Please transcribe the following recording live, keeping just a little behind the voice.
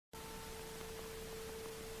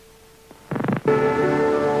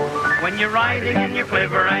When you're riding in your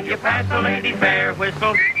flivver and you pass a lady fair,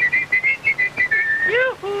 whistle.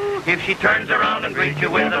 Yoo-hoo. If she turns around and greets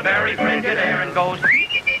you with a very frigid air and goes,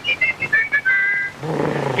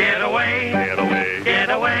 get away, get away, get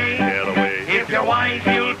away, get away. If you're wise,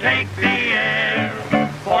 you'll take the air.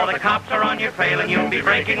 For the cops are on your trail and you'll be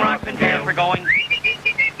breaking rocks in jail for going.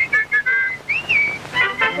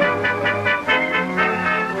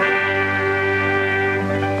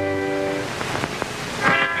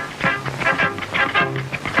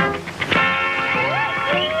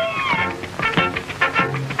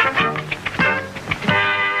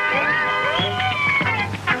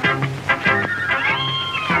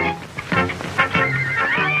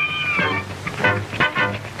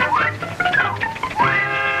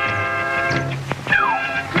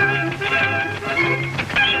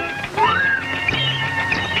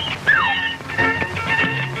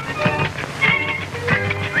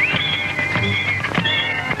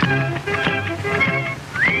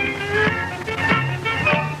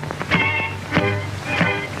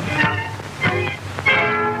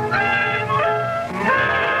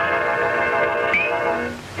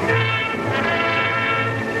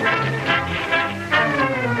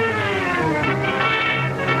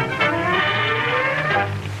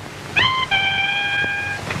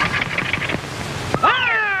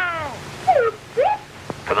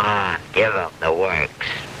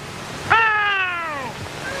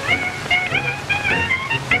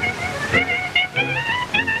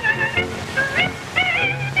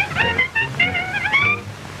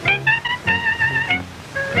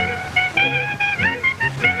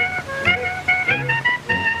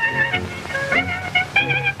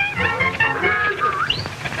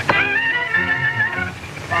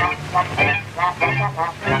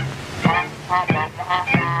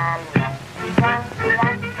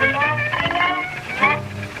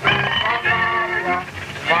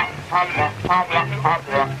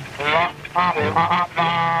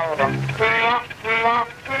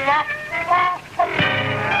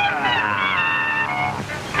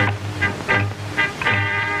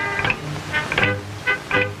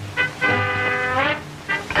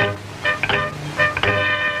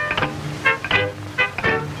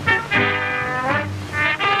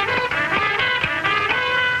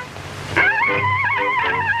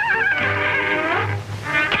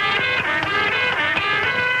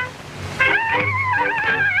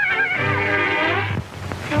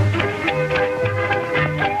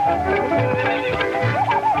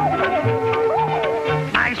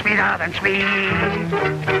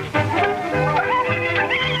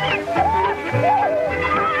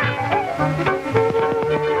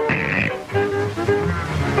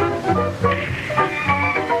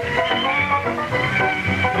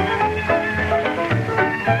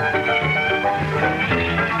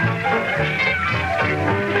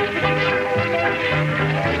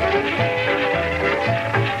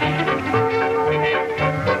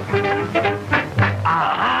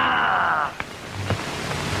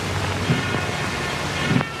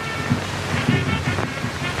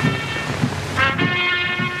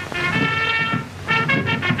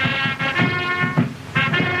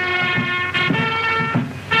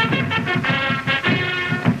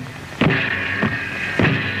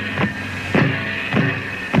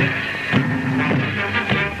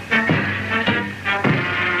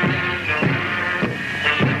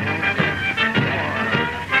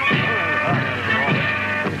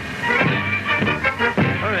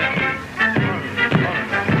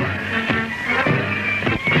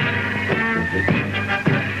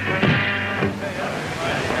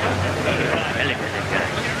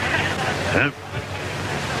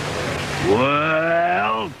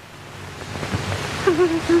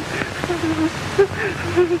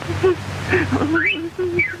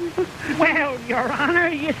 Well, Your Honor,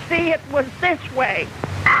 you see, it was this way.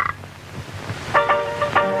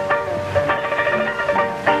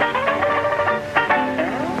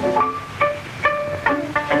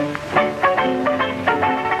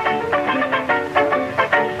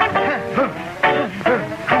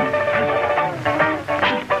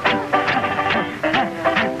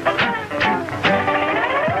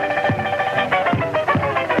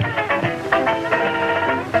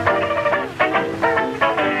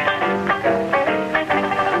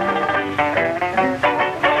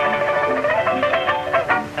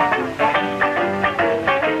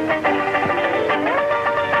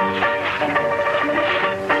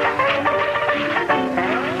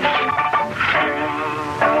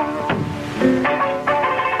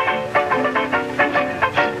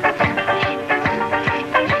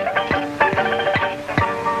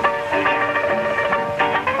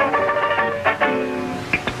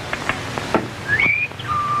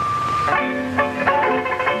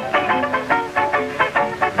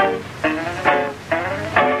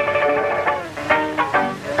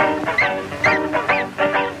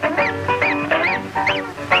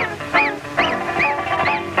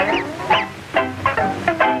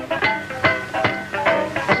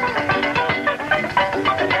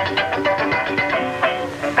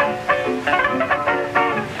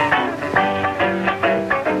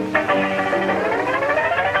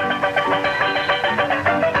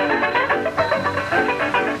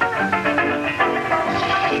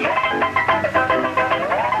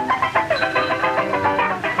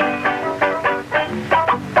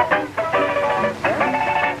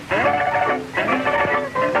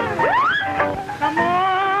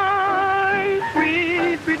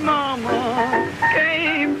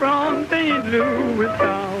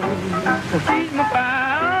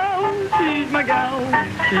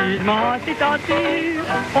 She's mossy-tossy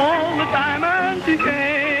all the time, and she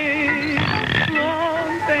came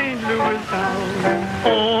from St. Louis town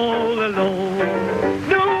all alone.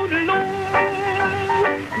 Doodle-doo,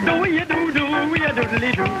 do-ya-do, do-ya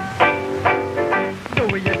doodly-doo,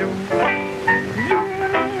 do-ya-do.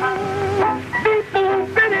 Beep-boop,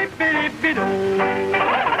 biddy-biddy-bidoo.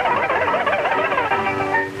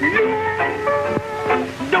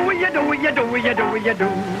 Do-ya-do-ya-do-ya-do-ya-do,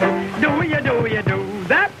 do-ya-do-ya-do,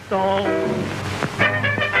 that's all.